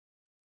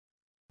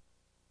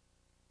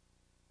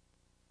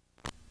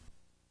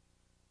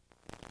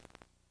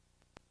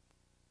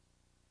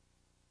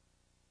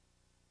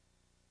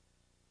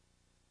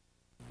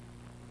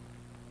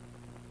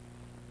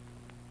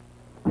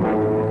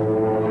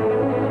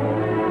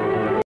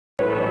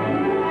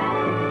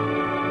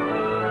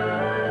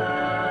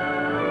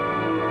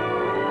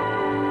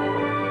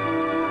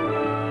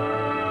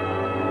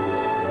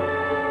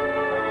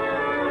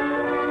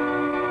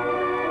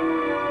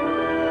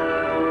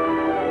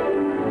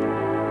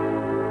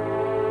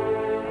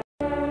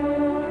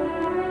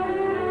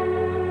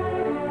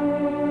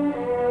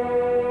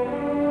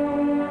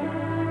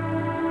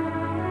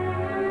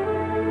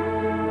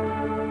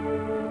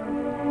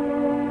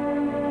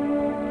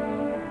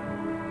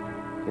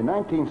In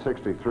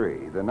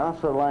 1963, the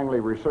NASA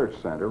Langley Research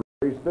Center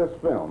released this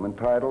film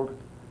entitled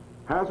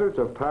Hazards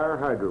of Tire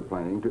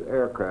Hydroplaning to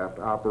Aircraft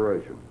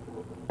Operation.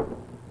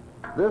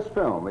 This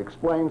film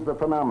explains the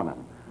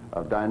phenomenon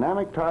of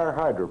dynamic tire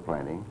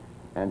hydroplaning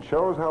and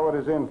shows how it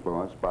is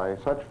influenced by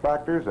such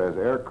factors as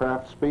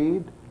aircraft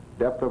speed,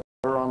 depth of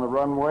water on the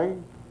runway,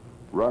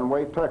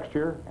 runway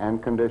texture,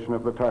 and condition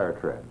of the tire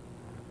tread.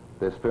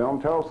 This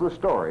film tells the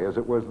story as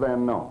it was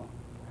then known.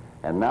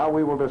 And now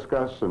we will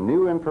discuss some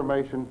new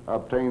information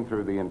obtained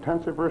through the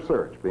intensive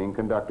research being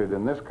conducted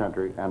in this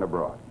country and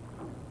abroad.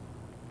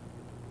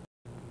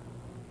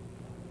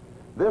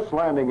 This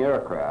landing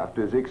aircraft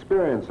is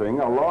experiencing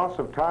a loss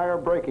of tire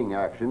braking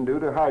action due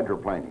to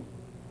hydroplaning.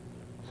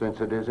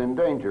 Since it is in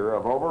danger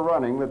of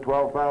overrunning the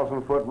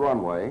 12,000-foot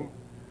runway,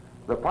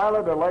 the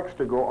pilot elects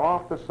to go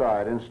off the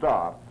side and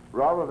stop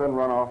rather than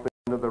run off the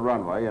end of the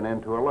runway and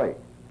into a lake.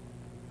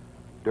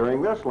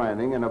 During this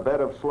landing in a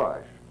bed of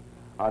slush,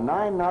 a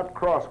 9-knot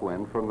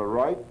crosswind from the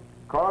right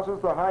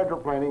causes the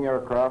hydroplaning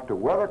aircraft to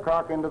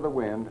weathercock into the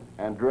wind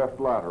and drift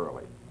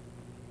laterally.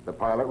 The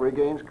pilot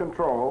regains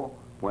control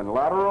when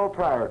lateral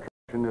tire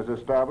traction is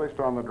established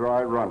on the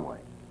dry runway.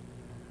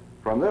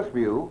 From this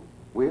view,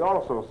 we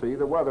also see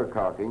the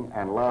weathercocking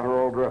and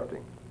lateral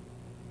drifting.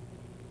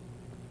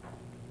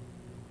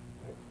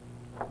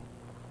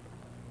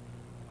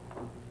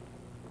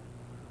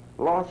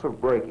 Loss of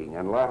braking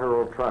and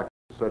lateral traction,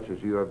 such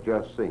as you have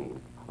just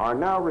seen, are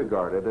now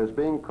regarded as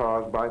being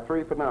caused by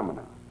three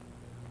phenomena,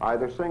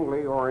 either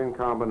singly or in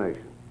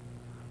combination.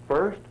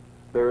 First,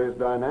 there is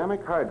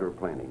dynamic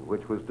hydroplaning,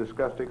 which was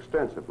discussed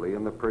extensively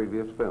in the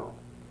previous film.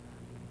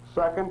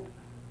 Second,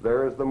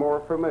 there is the more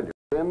familiar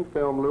thin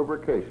film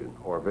lubrication,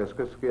 or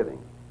viscous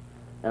skidding.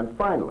 And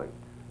finally,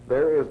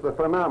 there is the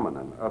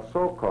phenomenon of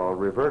so-called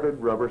reverted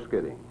rubber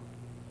skidding.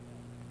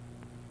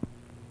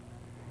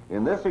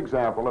 In this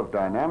example of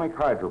dynamic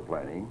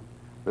hydroplaning,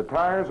 the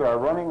tires are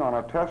running on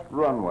a test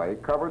runway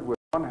covered with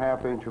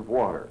 1/2 inch of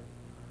water.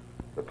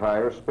 The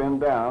tires spin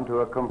down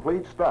to a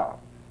complete stop,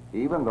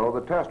 even though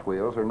the test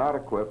wheels are not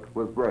equipped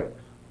with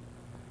brakes.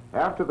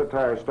 After the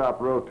tires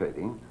stop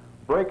rotating,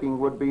 braking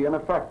would be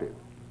ineffective.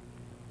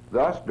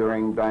 Thus,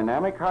 during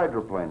dynamic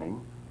hydroplaning,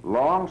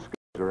 long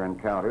skids are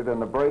encountered and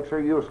the brakes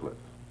are useless.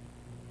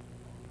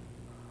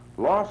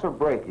 Loss of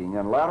braking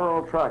and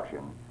lateral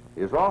traction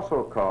is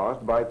also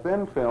caused by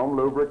thin film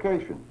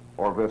lubrication,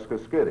 or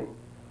viscous skidding,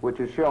 which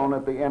is shown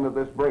at the end of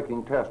this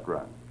braking test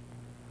run.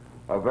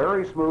 A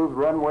very smooth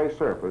runway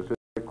surface is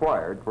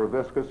required for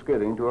viscous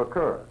skidding to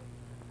occur.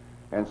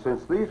 And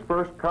since these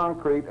first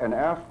concrete and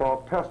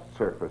asphalt test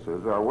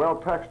surfaces are well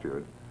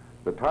textured,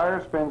 the tire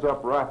spins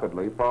up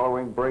rapidly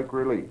following brake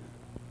release.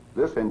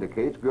 This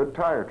indicates good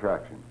tire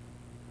traction.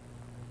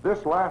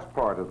 This last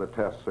part of the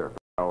test surface,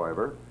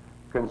 however,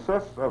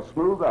 consists of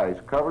smooth ice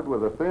covered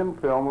with a thin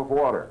film of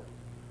water.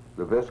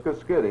 The viscous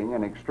skidding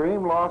and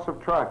extreme loss of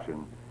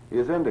traction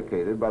is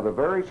indicated by the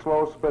very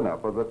slow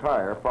spin-up of the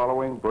tire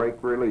following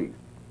brake release.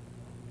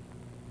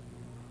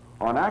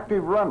 On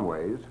active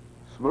runways,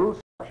 smooth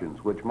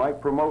sections which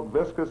might promote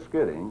viscous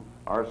skidding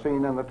are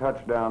seen in the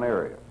touchdown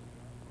area.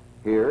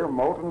 Here,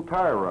 molten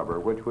tire rubber,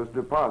 which was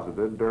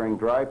deposited during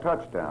dry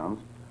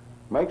touchdowns,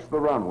 makes the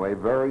runway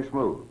very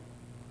smooth.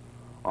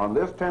 On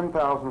this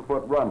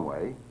 10,000-foot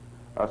runway,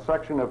 a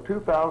section of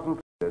 2,000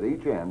 feet at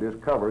each end is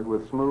covered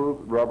with smooth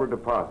rubber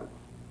deposits.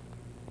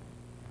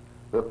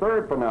 The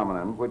third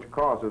phenomenon which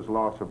causes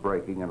loss of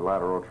braking and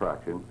lateral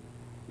traction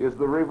is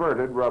the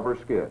reverted rubber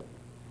skid.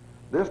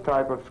 This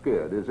type of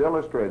skid is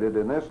illustrated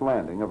in this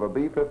landing of a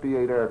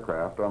B-58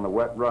 aircraft on the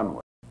wet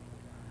runway.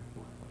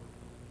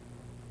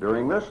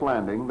 During this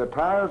landing, the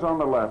tires on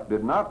the left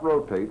did not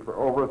rotate for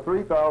over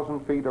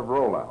 3,000 feet of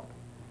rollout,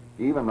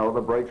 even though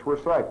the brakes were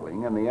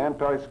cycling and the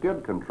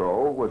anti-skid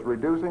control was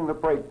reducing the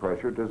brake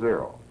pressure to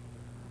 0.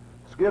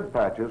 Skid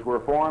patches were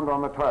formed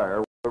on the tire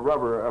where the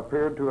rubber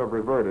appeared to have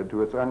reverted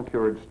to its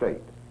uncured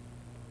state.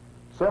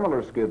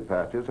 Similar skid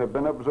patches have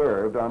been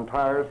observed on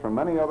tires from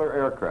many other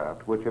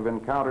aircraft which have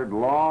encountered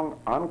long,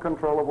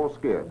 uncontrollable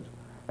skids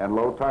and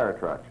low tire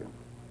traction.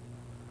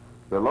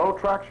 The low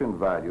traction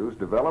values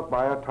developed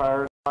by a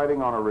tire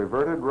sliding on a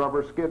reverted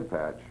rubber skid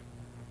patch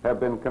have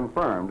been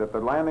confirmed at the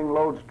landing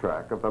loads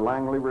track of the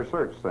Langley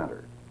Research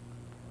Center.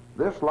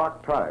 This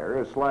locked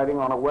tire is sliding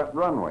on a wet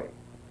runway,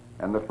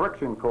 and the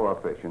friction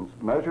coefficients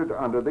measured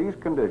under these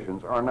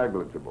conditions are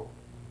negligible.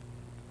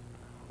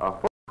 A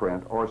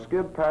footprint or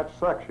skid patch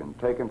section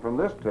taken from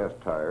this test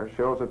tire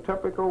shows a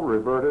typical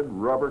reverted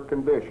rubber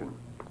condition.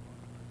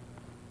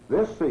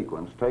 This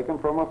sequence, taken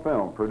from a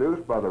film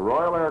produced by the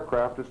Royal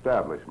Aircraft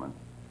Establishment,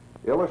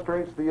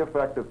 illustrates the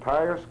effect of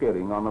tire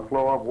skidding on the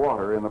flow of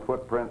water in the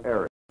footprint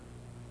area.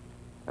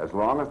 As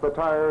long as the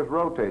tire is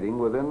rotating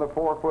within the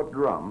 4-foot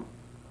drum,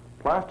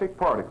 plastic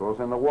particles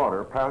in the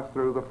water pass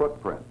through the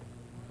footprint.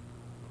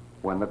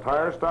 When the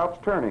tire stops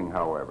turning,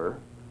 however,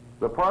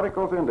 the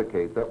particles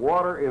indicate that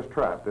water is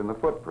trapped in the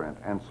footprint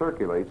and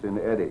circulates in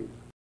eddies.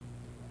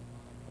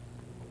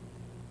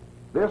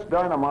 This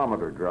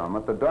dynamometer drum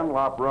at the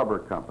Dunlop Rubber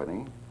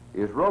Company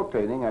is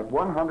rotating at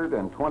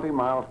 120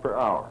 miles per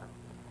hour,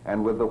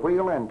 and with the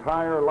wheel and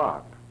tire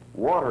locked,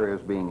 water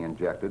is being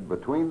injected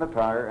between the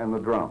tire and the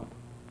drum.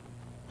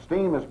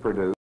 Steam is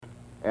produced,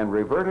 and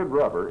reverted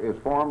rubber is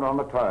formed on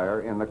the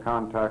tire in the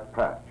contact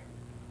patch.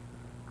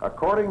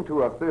 According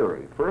to a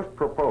theory first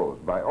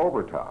proposed by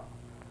Overtop,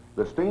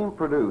 the steam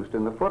produced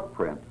in the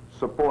footprint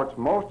supports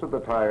most of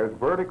the tire's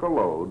vertical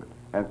load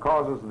and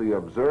causes the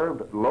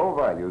observed low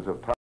values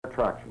of tire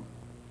traction.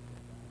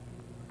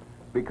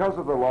 Because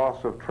of the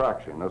loss of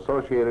traction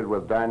associated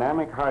with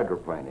dynamic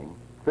hydroplaning,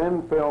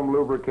 thin film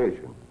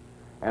lubrication,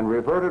 and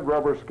reverted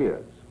rubber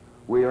skids,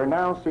 we are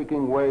now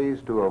seeking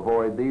ways to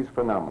avoid these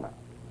phenomena.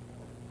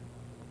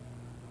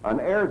 An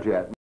air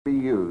jet may be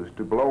used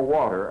to blow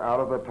water out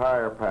of the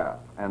tire path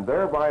and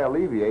thereby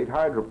alleviate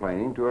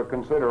hydroplaning to a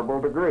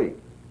considerable degree.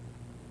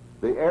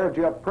 The air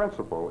jet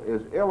principle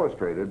is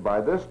illustrated by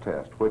this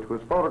test, which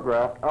was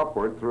photographed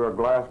upward through a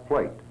glass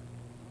plate.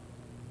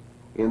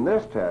 In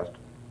this test,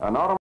 an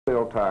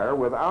automobile tire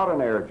without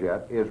an air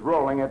jet is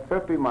rolling at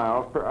 50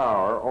 miles per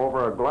hour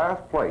over a glass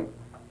plate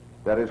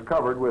that is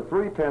covered with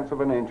 3/10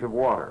 of an inch of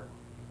water.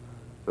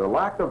 The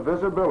lack of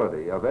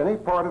visibility of any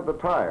part of the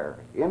tire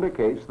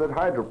indicates that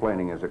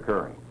hydroplaning is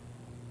occurring.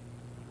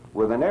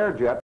 With an air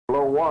jet to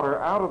blow water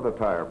out of the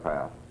tire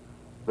path,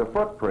 the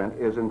footprint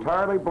is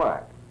entirely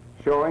black,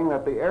 showing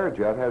that the air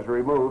jet has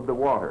removed the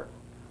water.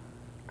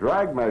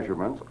 Drag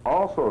measurements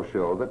also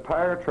show that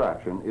tire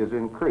traction is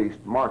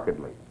increased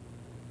markedly.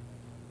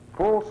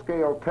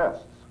 Full-scale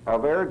tests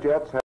of air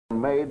jets have been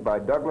made by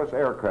Douglas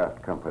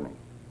Aircraft Company.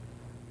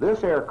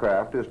 This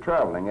aircraft is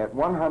traveling at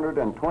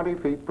 120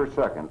 feet per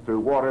second through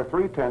water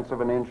 3/10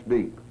 of an inch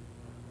deep.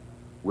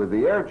 With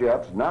the air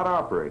jets not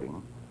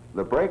operating,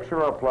 the brakes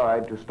are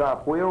applied to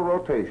stop wheel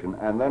rotation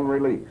and then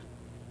released.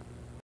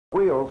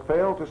 Wheels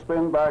fail to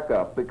spin back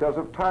up because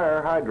of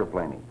tire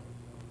hydroplaning.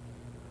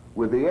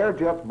 With the air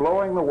jets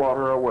blowing the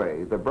water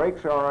away, the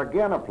brakes are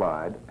again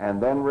applied and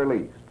then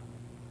released.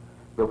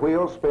 The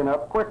wheels spin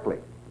up quickly,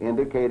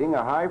 indicating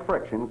a high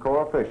friction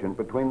coefficient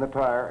between the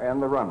tire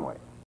and the runway.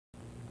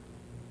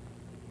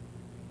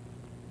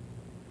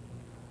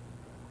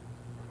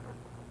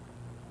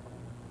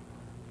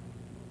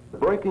 The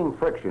braking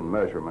friction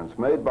measurements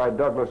made by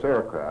Douglas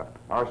Aircraft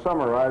are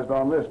summarized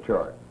on this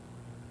chart.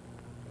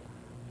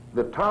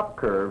 The top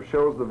curve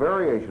shows the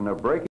variation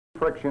of braking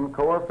friction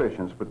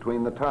coefficients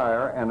between the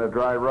tire and a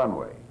dry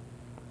runway.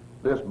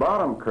 This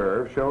bottom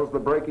curve shows the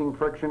braking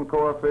friction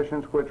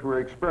coefficients which were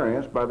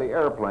experienced by the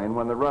airplane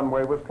when the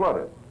runway was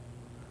flooded.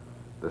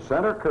 The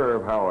center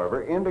curve,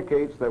 however,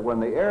 indicates that when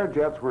the air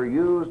jets were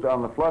used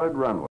on the flooded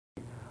runway,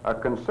 a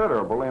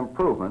considerable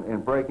improvement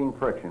in braking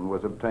friction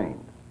was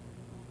obtained.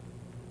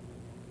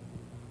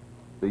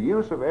 The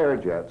use of air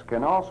jets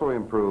can also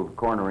improve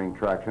cornering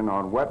traction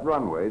on wet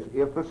runways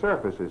if the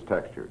surface is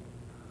textured.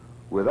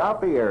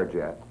 Without the air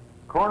jet,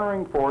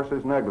 cornering force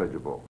is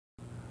negligible.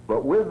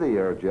 But with the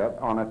air jet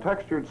on a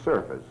textured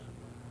surface,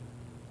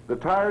 the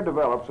tire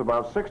develops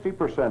about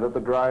 60% of the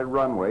dry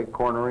runway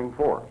cornering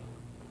force.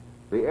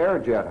 The air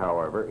jet,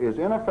 however, is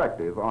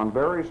ineffective on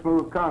very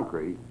smooth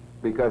concrete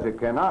because it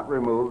cannot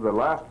remove the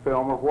last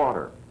film of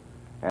water,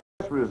 and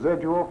this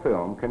residual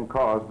film can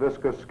cause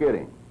viscous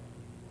skidding.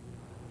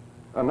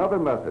 Another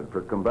method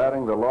for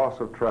combating the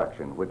loss of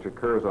traction which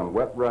occurs on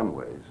wet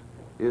runways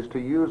is to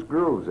use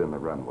grooves in the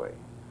runway.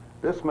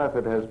 This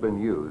method has been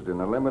used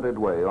in a limited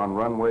way on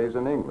runways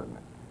in England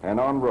and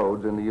on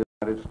roads in the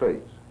United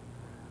States.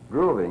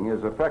 Grooving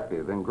is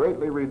effective in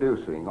greatly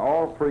reducing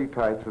all three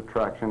types of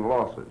traction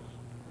losses.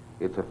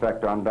 Its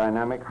effect on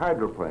dynamic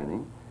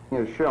hydroplaning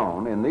is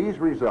shown in these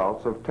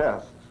results of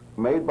tests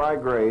made by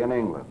Gray in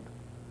England.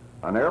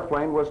 An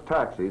airplane was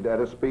taxied at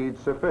a speed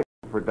sufficient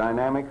for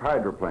dynamic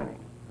hydroplaning.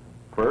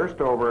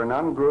 First over an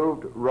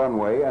ungrooved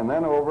runway and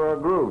then over a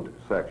grooved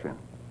section.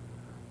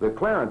 The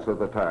clearance of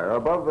the tire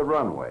above the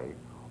runway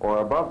or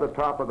above the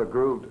top of the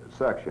grooved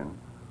section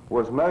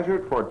was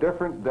measured for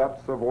different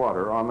depths of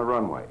water on the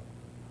runway.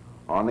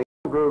 On the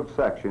ungrooved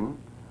section,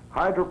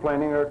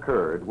 hydroplaning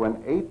occurred when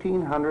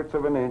 1/1800ths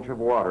of an inch of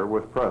water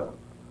was present,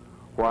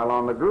 while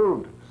on the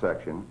grooved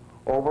section,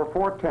 over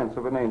 4/10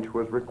 of an inch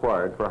was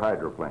required for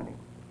hydroplaning.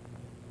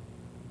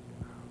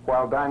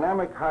 While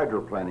dynamic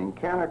hydroplaning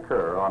can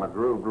occur on a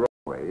grooved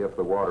runway if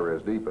the water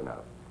is deep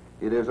enough,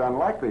 it is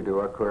unlikely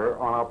to occur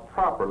on a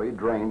properly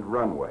drained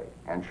runway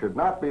and should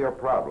not be a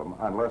problem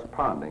unless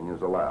ponding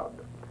is allowed.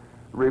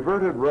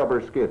 Reverted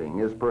rubber skidding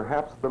is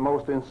perhaps the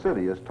most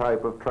insidious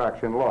type of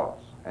traction loss,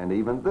 and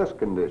even this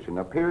condition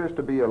appears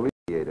to be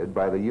alleviated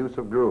by the use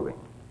of grooving.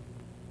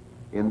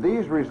 In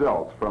these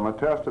results from a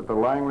test at the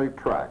Langley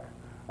track,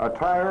 a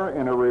tire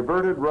in a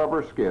reverted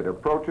rubber skid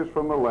approaches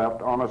from the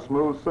left on a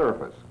smooth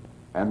surface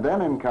and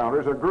then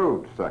encounters a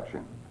grooved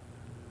section.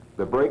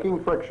 The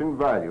braking friction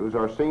values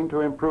are seen to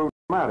improve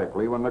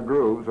dramatically when the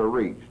grooves are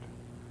reached.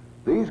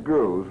 These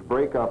grooves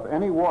break up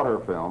any water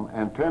film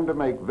and tend to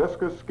make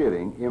viscous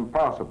skidding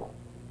impossible.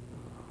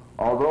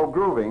 Although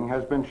grooving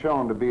has been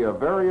shown to be a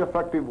very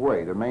effective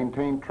way to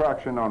maintain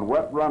traction on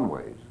wet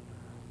runways,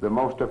 the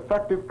most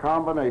effective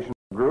combination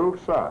of groove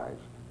size,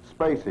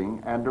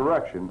 spacing, and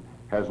direction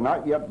has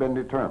not yet been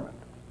determined.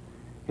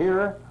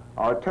 Here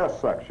are test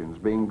sections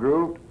being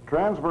grooved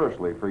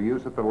transversely for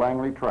use at the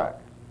Langley track.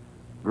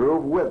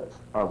 Groove widths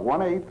of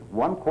 1/8,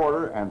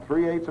 1/4, and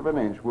 3/8 of an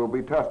inch will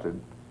be tested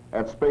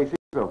at spacings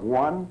of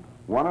 1,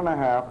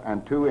 1.5,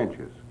 and 2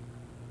 inches.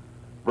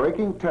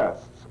 Braking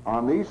tests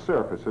on these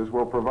surfaces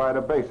will provide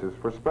a basis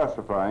for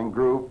specifying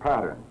groove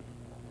patterns.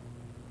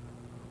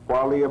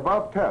 While the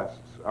above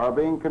tests are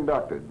being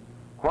conducted,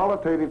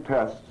 qualitative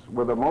tests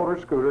with a motor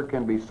scooter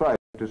can be cited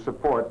to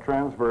support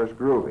transverse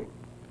grooving.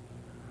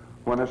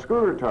 When a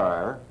scooter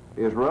tire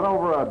is run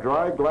over a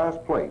dry glass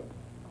plate,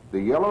 the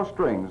yellow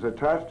strings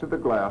attached to the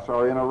glass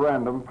are in a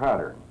random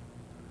pattern.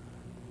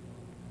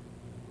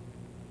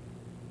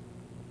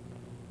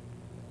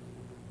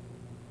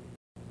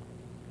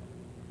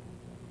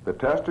 The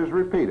test is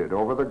repeated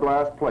over the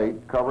glass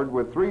plate covered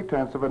with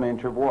 3/10 of an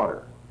inch of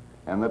water,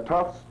 and the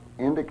tufts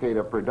indicate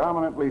a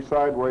predominantly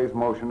sideways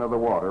motion of the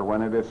water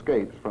when it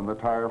escapes from the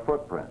tire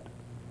footprint.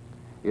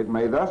 It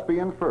may thus be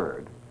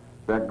inferred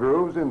that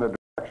grooves in the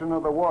direction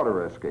of the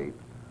water escape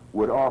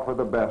would offer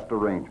the best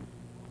arrangement.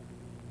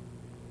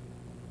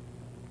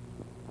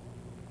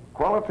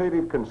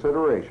 Qualitative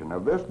consideration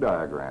of this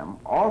diagram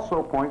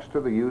also points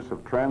to the use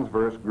of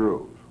transverse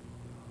grooves.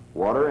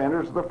 Water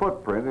enters the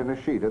footprint in a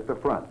sheet at the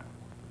front.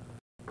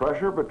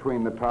 Pressure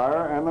between the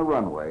tire and the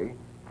runway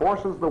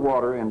forces the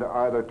water into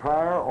either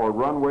tire or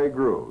runway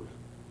grooves,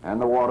 and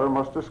the water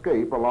must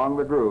escape along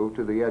the groove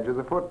to the edge of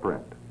the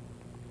footprint.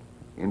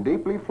 In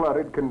deeply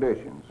flooded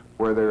conditions,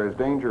 where there is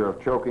danger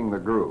of choking the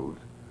grooves,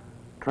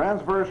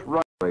 transverse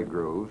runway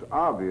grooves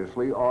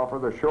obviously offer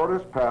the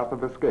shortest path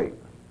of escape,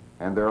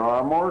 and there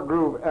are more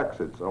groove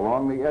exits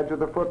along the edge of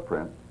the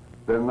footprint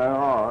than there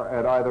are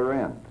at either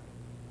end.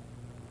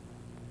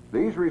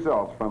 These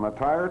results from a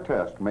tire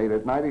test made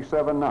at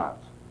 97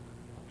 knots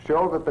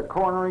show that the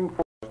cornering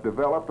force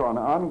developed on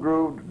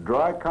ungrooved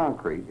dry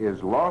concrete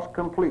is lost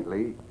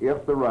completely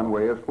if the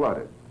runway is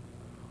flooded.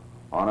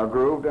 On a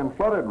grooved and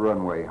flooded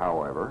runway,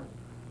 however,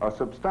 a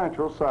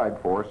substantial side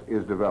force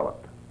is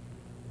developed.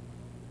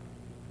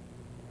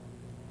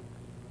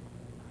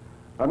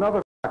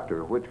 Another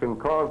factor which can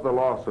cause the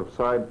loss of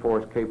side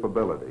force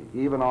capability,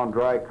 even on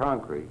dry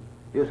concrete,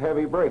 is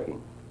heavy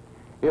braking.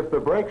 If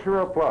the brakes are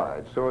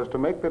applied so as to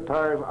make the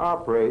tires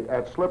operate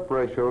at slip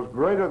ratios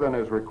greater than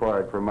is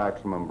required for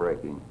maximum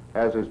braking,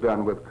 as is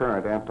done with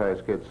current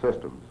anti-skid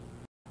systems,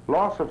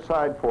 loss of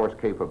side force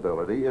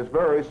capability is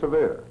very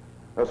severe,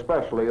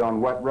 especially on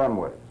wet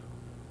runways.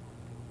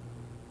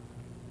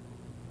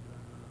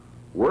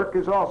 Work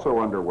is also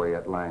underway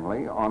at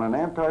Langley on an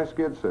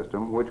anti-skid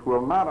system which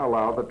will not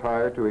allow the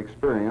tire to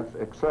experience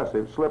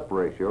excessive slip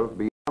ratios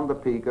beyond the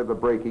peak of the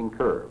braking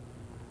curve.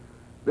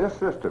 This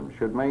system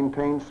should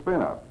maintain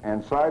spin-up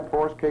and side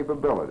force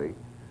capability,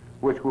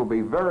 which will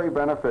be very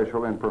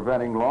beneficial in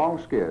preventing long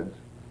skids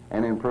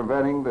and in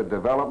preventing the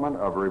development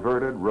of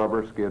reverted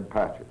rubber skid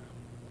patches.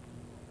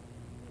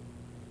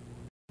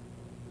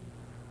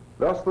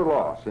 Thus, the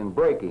loss in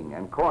braking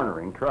and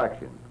cornering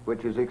traction,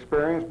 which is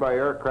experienced by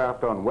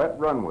aircraft on wet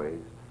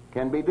runways,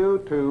 can be due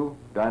to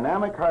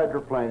dynamic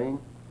hydroplaning,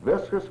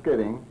 viscous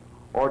skidding,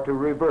 or to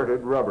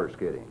reverted rubber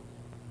skidding.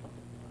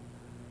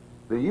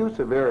 The use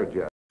of air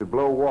jets to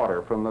blow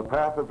water from the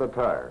path of the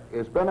tire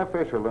is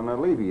beneficial in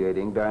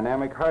alleviating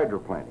dynamic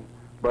hydroplaning,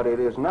 but it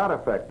is not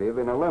effective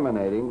in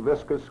eliminating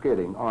viscous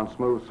skidding on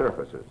smooth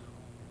surfaces.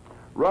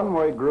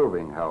 Runway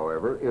grooving,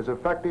 however, is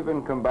effective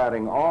in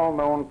combating all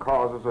known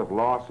causes of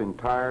loss in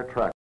tire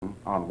traction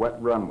on wet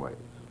runways.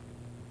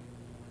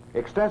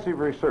 Extensive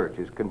research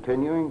is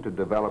continuing to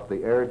develop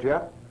the air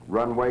jet,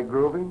 runway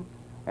grooving,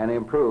 and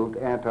improved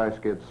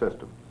anti-skid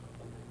systems.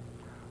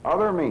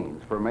 Other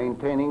means for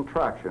maintaining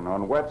traction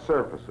on wet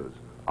surfaces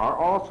are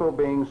also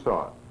being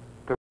sought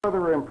to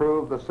further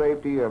improve the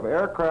safety of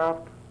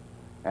aircraft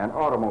and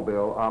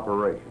automobile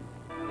operation.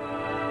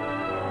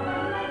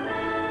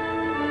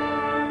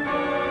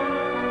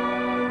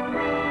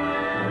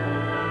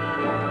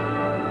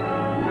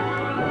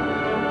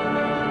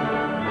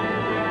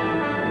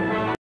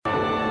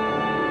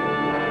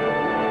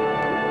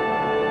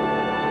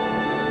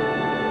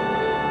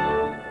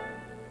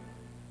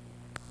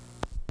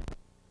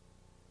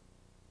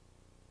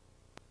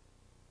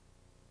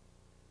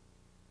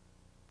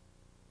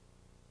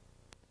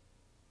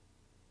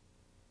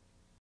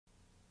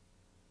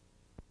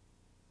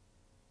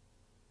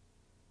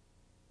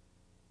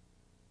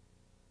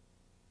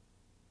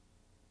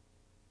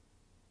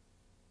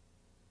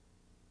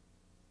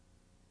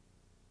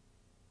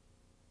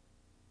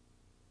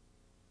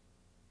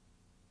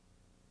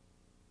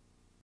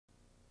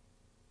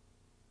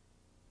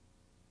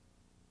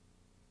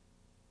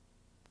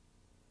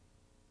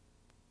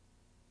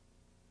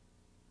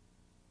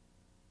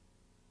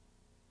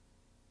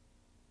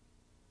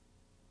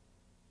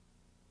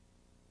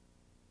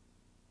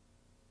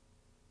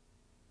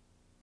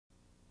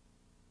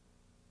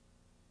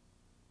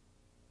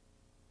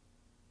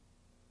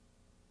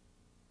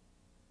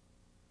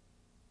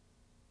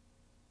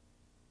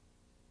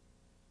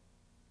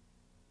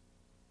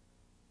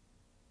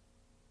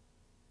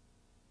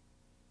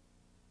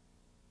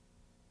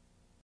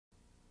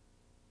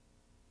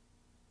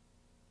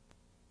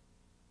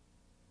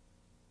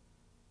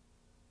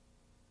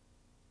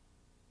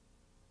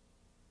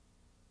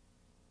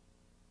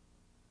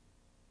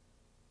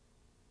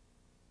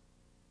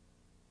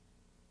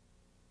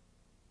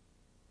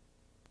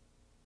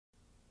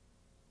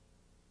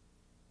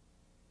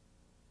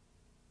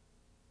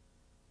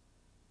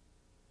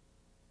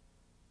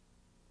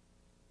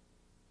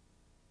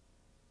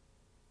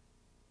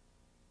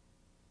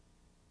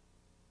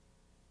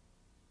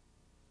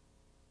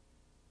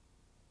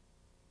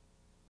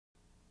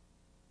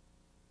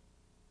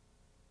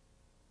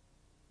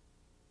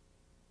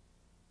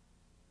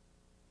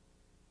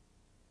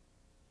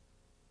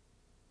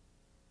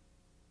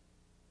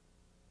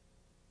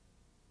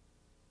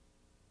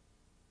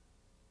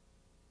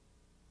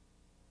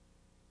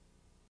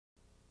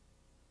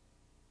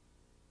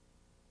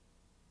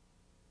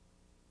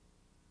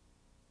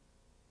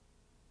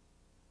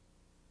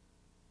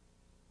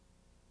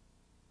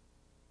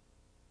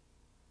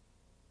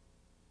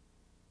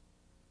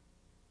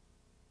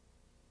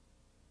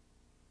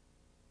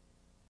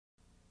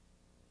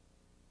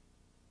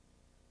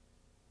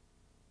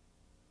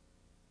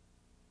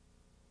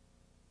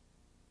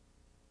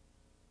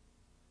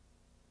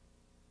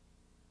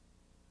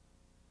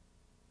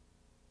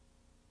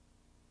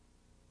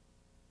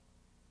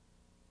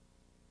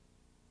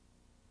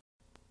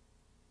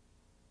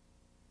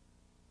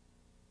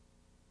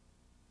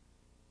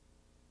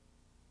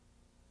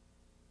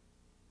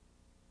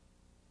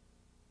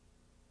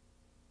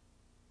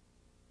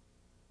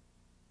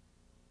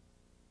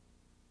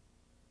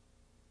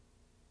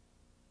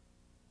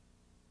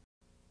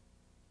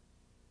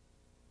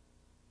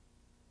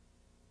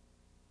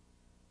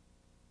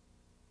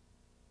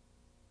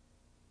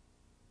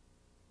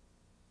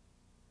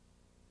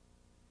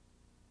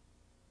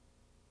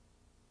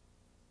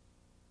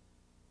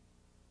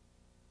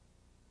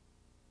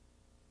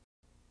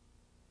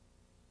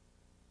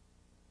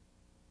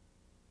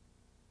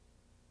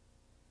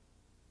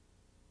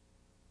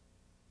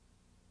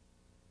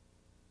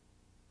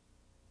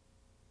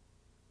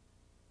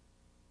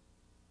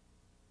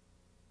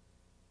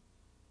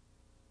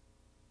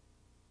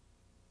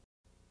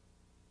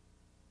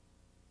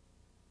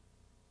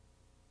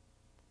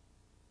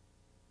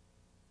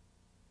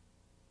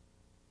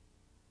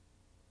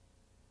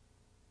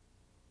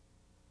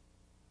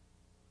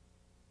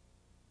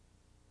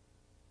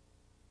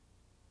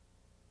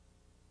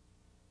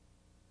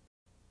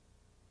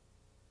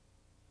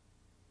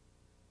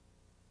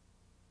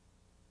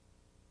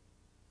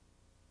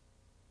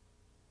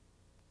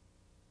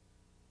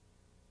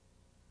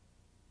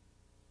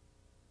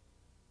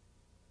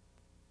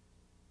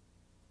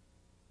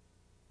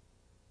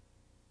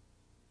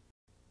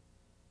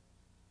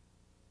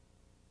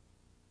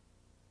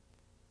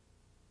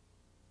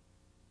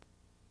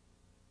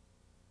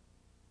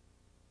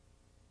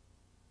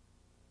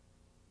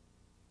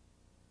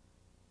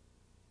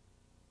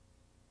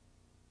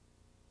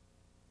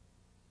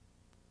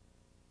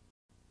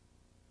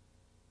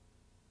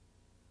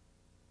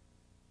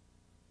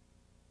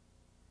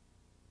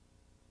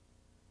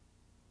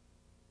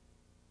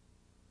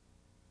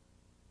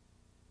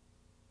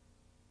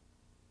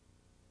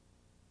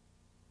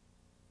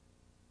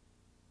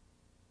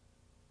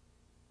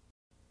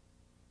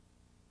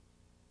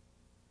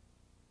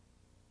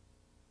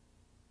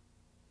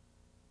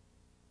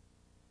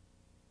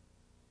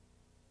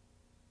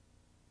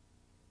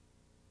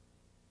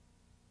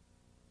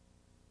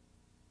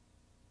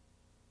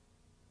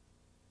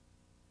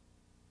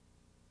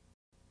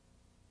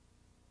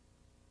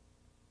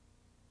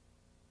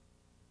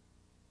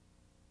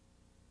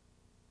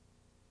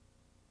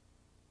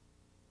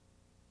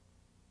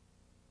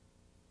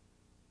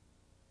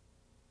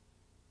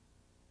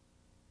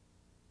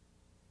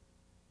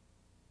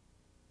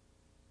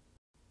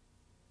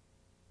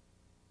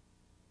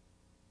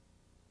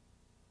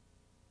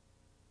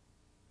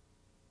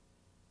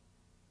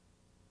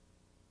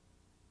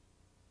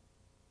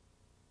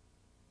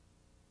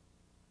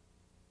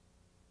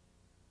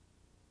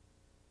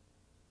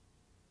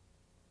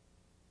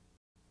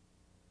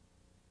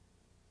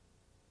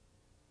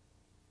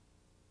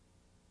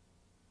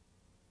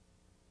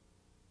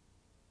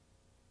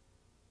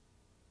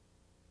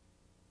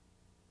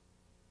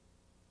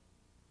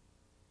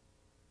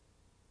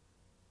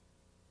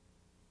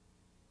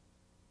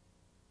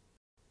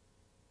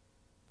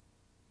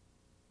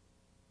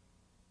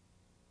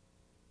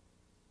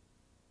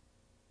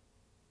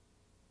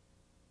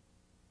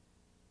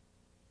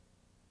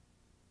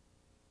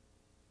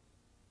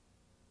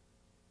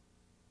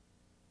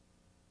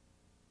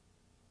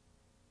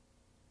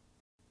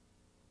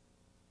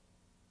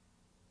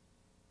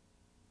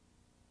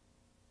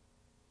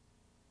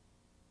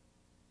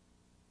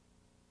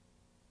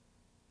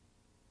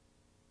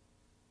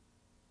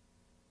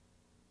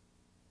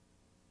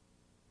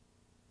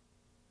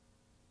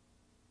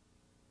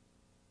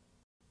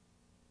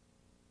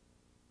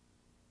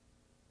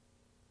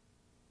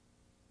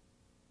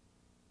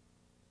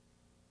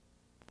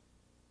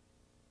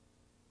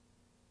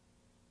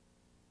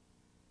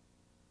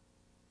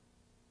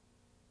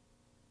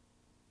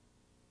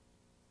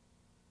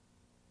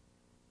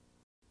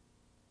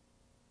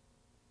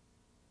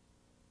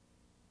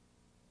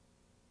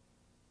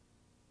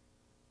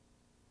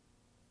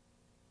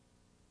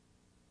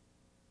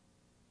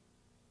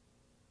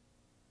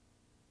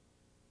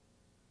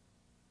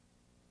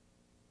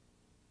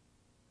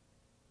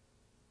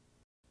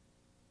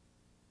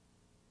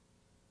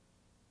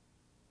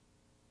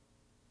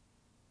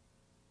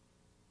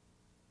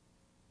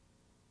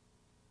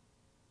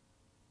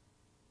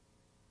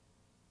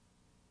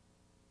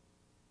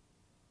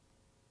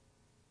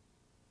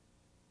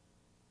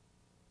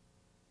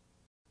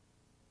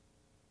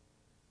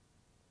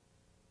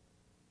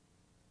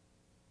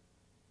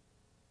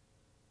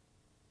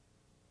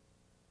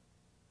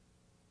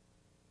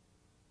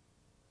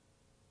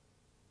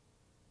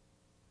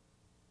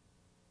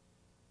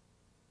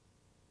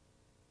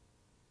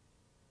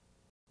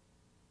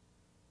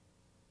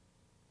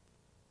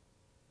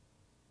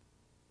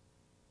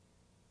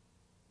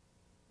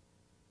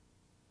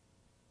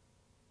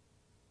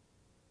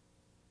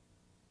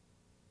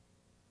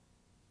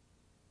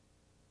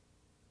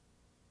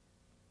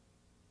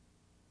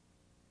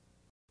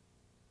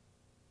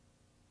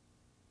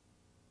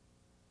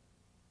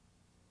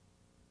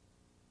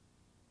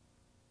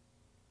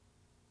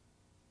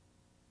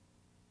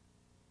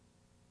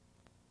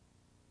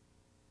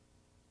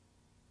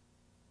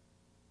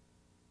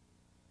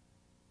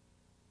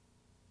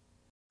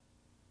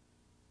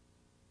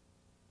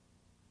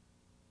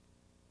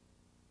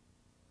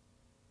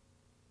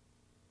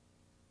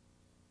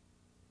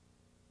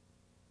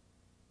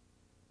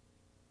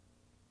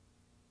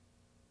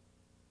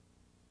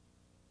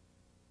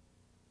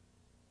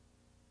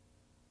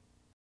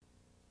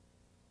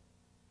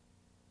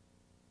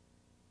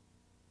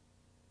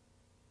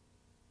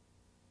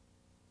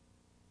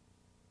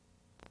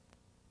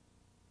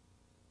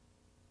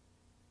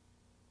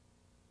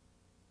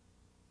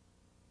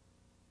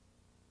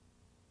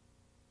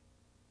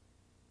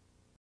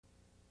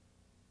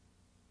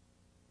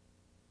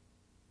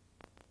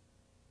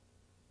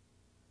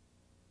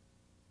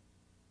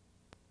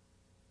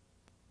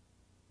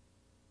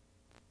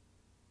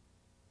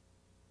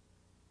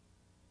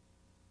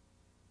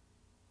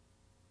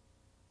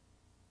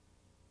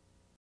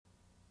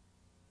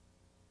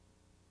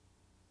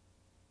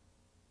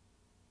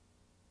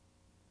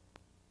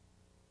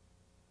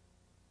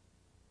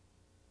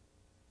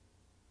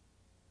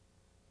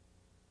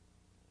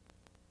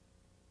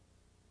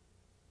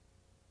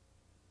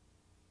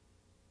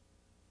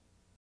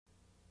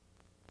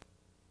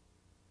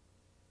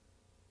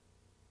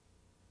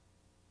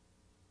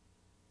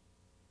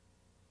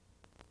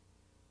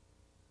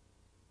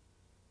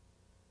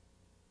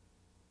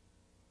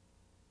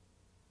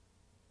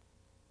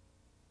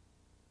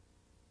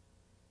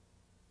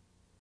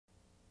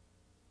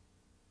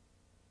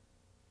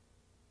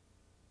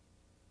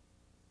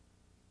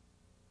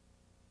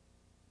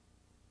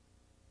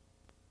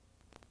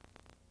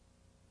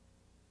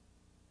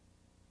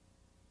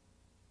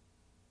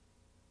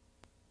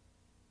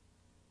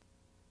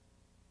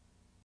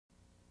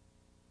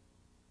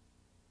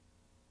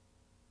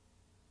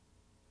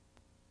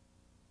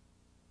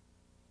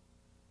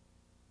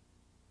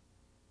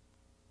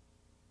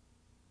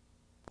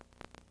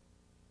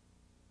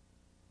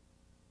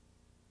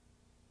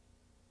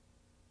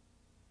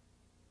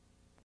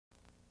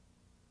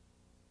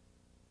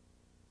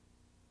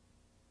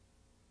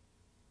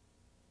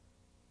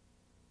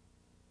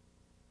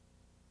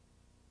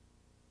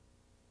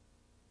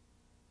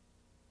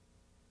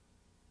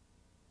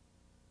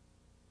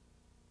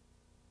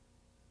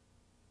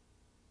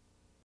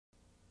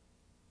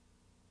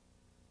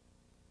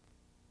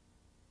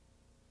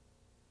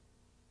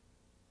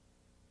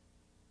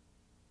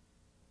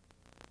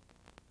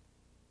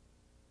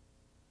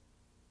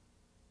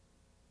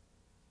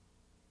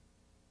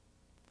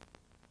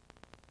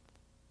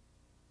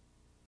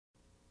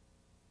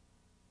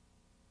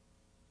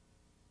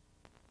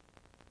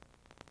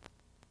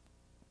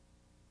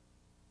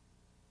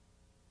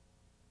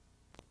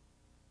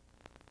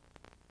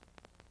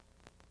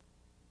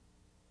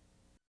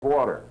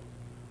 water.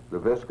 The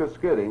viscous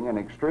skidding and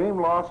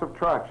extreme loss of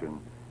traction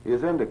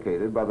is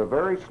indicated by the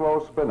very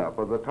slow spin-up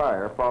of the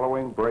tire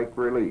following brake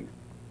release.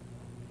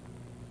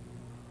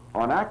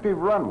 On active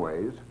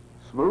runways,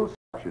 smooth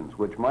sections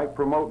which might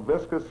promote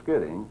viscous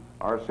skidding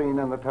are seen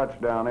in the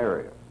touchdown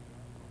area.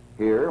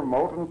 Here,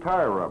 molten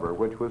tire rubber,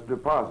 which was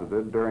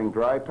deposited during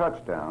dry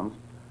touchdowns,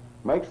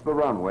 makes the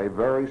runway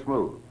very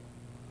smooth.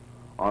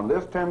 On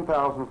this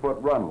 10,000-foot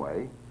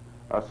runway,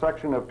 a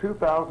section of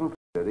 2,000 feet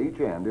at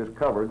each end is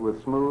covered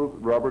with smooth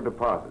rubber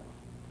deposits.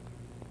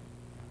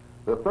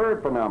 The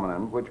third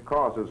phenomenon which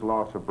causes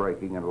loss of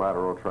braking and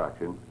lateral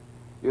traction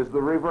is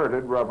the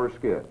reverted rubber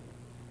skid.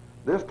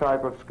 This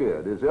type of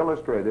skid is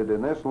illustrated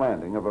in this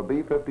landing of a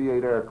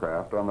B-58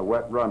 aircraft on the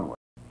wet runway.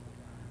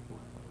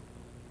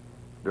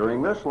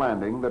 During this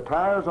landing, the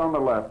tires on the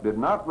left did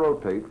not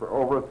rotate for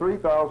over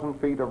 3,000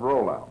 feet of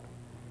rollout,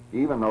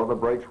 even though the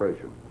brakes were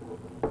issued.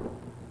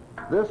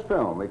 This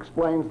film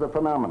explains the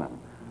phenomenon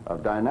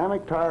of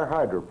dynamic tire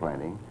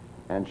hydroplaning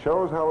and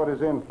shows how it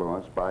is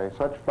influenced by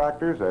such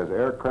factors as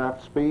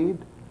aircraft speed,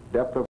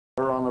 depth of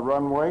water on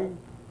the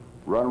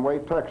runway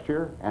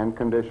texture, and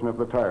condition of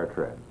the tire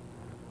tread.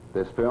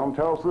 This film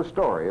tells the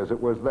story as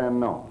it was then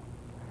known.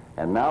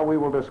 And now we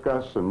will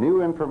discuss some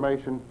new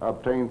information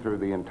obtained through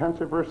the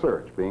intensive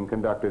research being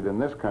conducted in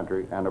this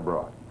country and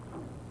abroad.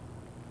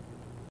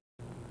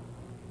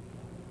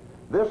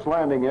 This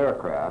landing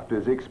aircraft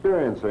is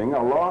experiencing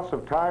a loss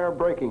of tire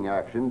braking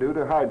action due to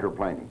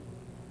hydroplaning.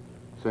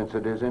 Since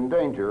it is in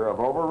danger of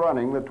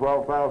overrunning the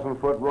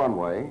 12,000-foot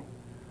runway,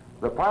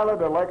 the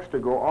pilot elects to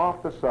go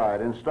off the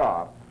side and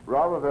stop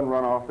rather than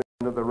run off the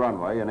end of the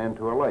runway and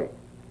into a lake.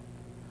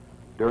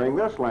 During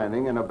this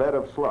landing in a bed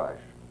of slush,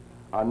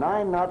 a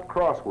 9-knot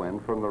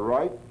crosswind from the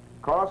right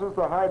causes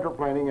the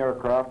hydroplaning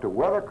aircraft to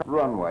weather the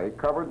runway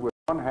covered with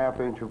 1/2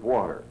 inch of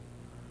water.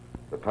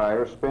 The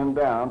tires spin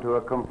down to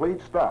a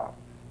complete stop,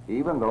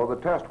 even though the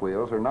test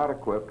wheels are not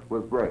equipped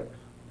with brakes.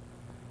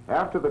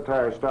 After the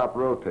tires stop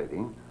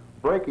rotating,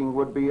 braking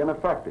would be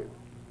ineffective.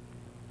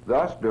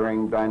 Thus,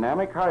 during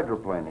dynamic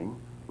hydroplaning,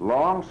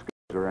 long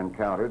skids are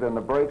encountered and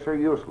the brakes are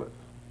useless.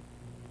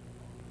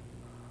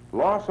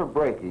 Loss of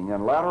braking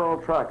and lateral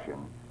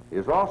traction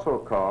is also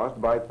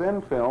caused by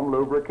thin film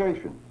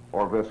lubrication,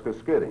 or viscous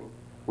skidding,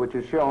 which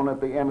is shown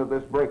at the end of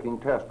this braking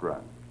test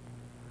run.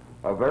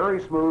 A very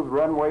smooth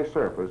runway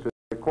surface is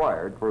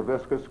required for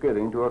viscous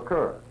skidding to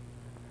occur.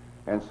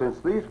 And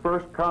since these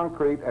first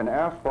concrete and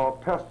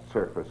asphalt test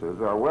surfaces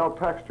are well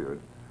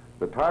textured,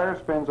 the tire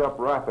spins up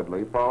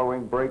rapidly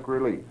following brake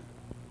release.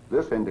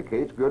 This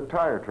indicates good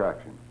tire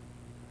traction.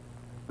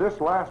 This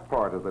last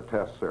part of the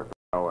test surface,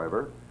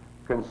 however,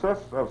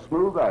 consists of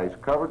smooth ice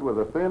covered with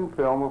a thin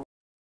film of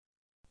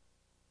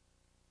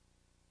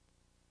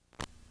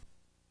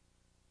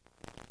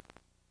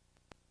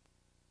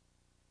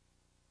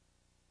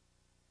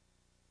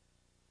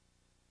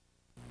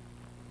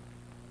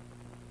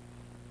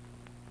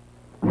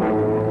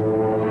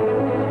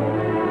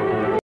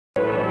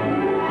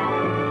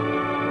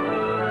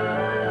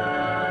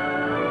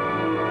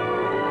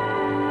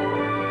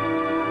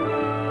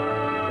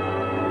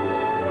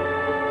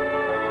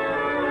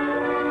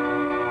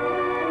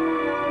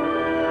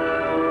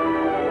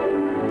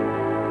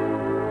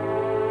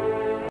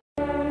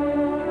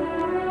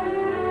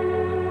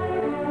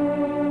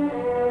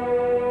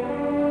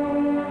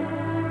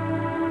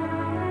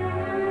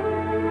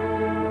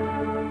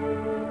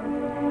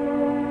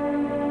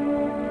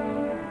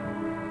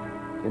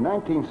In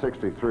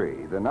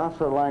 1963, the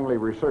NASA Langley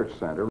Research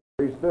Center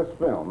released this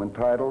film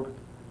entitled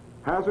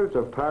Hazards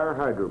of Tire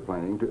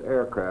Hydroplaning to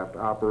Aircraft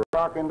Operate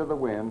Rock into the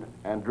Wind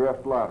and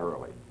Drift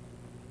Laterally.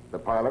 The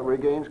pilot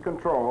regains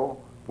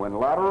control when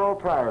lateral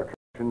tire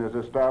traction is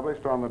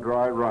established on the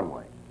dry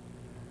runway.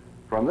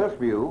 From this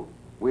view,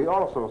 we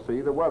also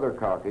see the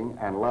weathercocking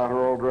and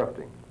lateral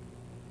drifting.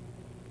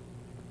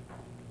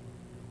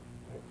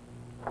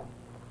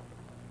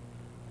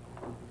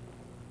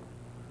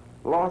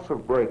 Loss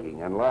of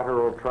braking and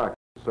lateral traction,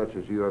 such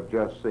as you have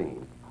just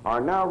seen,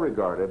 are now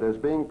regarded as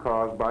being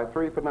caused by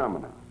three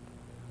phenomena,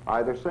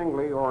 either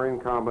singly or in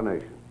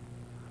combination.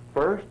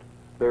 First,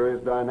 there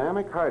is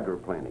dynamic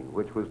hydroplaning,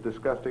 which was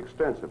discussed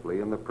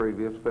extensively in the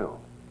previous film.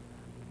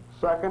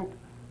 Second,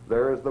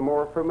 there is the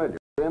more familiar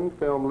thin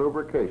film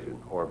lubrication,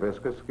 or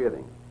viscous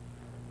skidding.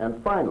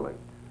 And finally,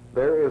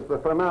 there is the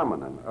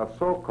phenomenon of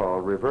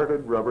so-called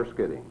reverted rubber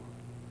skidding.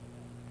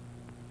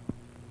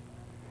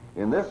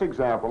 In this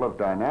example of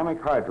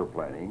dynamic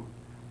hydroplaning,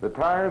 the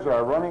tires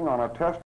are running on a test